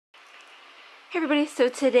Hey everybody, so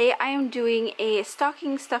today I am doing a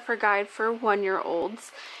stocking stuffer guide for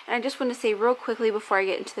 1-year-olds, and I just want to say real quickly before I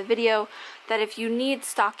get into the video that if you need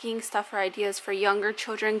stocking stuffer ideas for younger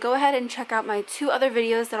children, go ahead and check out my 2 other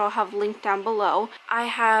videos that I'll have linked down below. I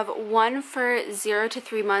have one for 0 to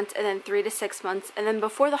 3 months and then 3 to 6 months, and then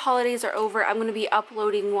before the holidays are over I'm going to be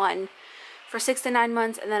uploading one for 6 to 9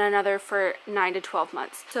 months and then another for 9 to 12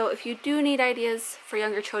 months. So if you do need ideas for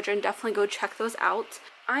younger children, definitely go check those out.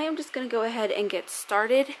 I am just going to go ahead and get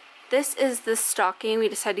started. This is the stocking we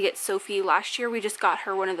decided to get Sophie last year. We just got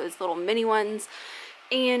her one of those little mini ones.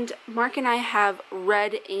 And Mark and I have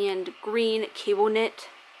red and green cable knit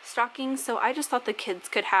stockings, so I just thought the kids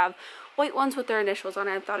could have white ones with their initials on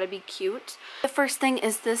it. I thought it'd be cute. The first thing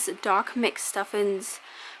is this Doc McStuffins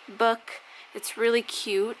book. It's really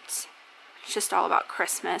cute. It's just all about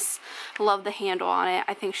Christmas. I love the handle on it.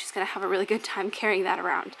 I think she's going to have a really good time carrying that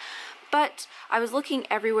around. But I was looking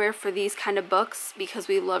everywhere for these kind of books because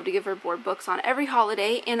we love to give her board books on every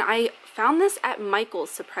holiday, and I found this at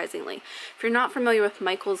Michael's, surprisingly. If you're not familiar with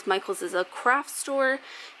Michael's, Michael's is a craft store,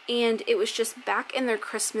 and it was just back in their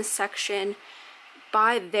Christmas section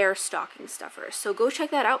by their stocking stuffers. So go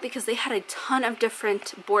check that out because they had a ton of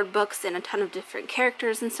different board books and a ton of different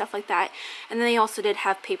characters and stuff like that. And then they also did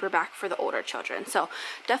have paperback for the older children. So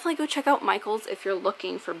definitely go check out Michael's if you're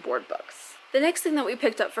looking for board books. The next thing that we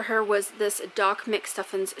picked up for her was this Doc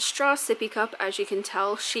McStuffins straw sippy cup. As you can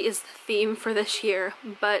tell, she is the theme for this year,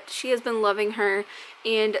 but she has been loving her,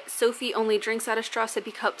 and Sophie only drinks out of straw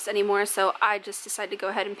sippy cups anymore, so I just decided to go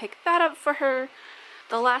ahead and pick that up for her.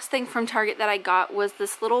 The last thing from Target that I got was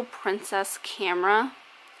this little princess camera,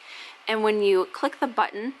 and when you click the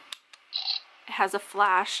button, it has a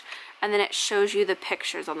flash, and then it shows you the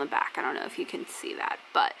pictures on the back. I don't know if you can see that,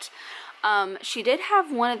 but she did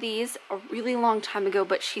have one of these a really long time ago,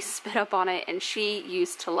 but she spit up on it and she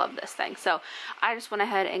used to love this thing. So I just went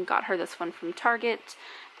ahead and got her this one from Target.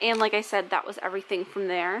 And like I said, that was everything from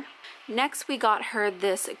there. Next, we got her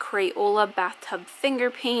this Crayola bathtub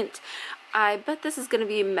finger paint. I bet this is going to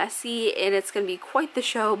be messy and it's going to be quite the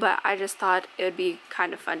show, but I just thought it would be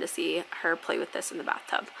kind of fun to see her play with this in the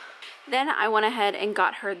bathtub. Then I went ahead and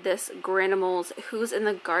got her this Granimals Who's in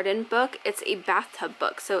the Garden book. It's a bathtub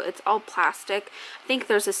book, so it's all plastic. I think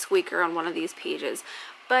there's a squeaker on one of these pages.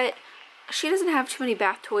 But she doesn't have too many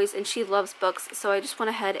bath toys and she loves books, so I just went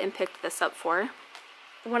ahead and picked this up for her.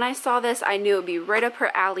 When I saw this, I knew it would be right up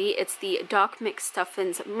her alley. It's the Doc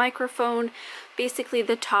McStuffins microphone. Basically,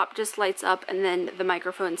 the top just lights up and then the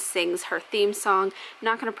microphone sings her theme song. I'm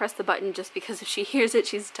not going to press the button just because if she hears it,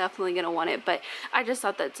 she's definitely going to want it. But I just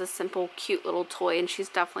thought that's a simple, cute little toy, and she's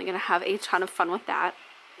definitely going to have a ton of fun with that.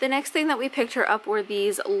 The next thing that we picked her up were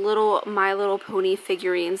these little My Little Pony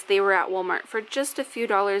figurines. They were at Walmart for just a few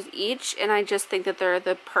dollars each, and I just think that they're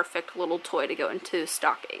the perfect little toy to go into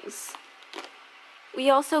stockings. We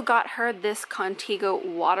also got her this Contigo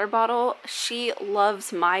water bottle. She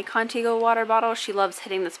loves my Contigo water bottle. She loves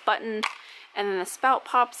hitting this button and then the spout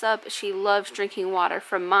pops up. She loves drinking water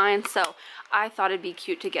from mine, so I thought it'd be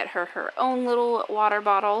cute to get her her own little water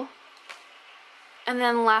bottle. And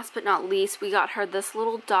then last but not least, we got her this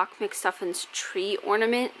little Doc McStuffins tree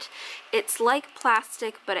ornament. It's like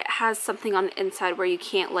plastic, but it has something on the inside where you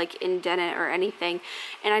can't like indent it or anything.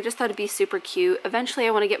 And I just thought it'd be super cute. Eventually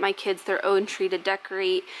I want to get my kids their own tree to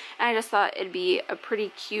decorate, and I just thought it'd be a pretty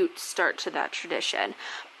cute start to that tradition.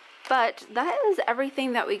 But that is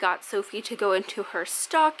everything that we got Sophie to go into her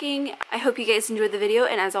stocking. I hope you guys enjoyed the video,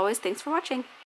 and as always, thanks for watching.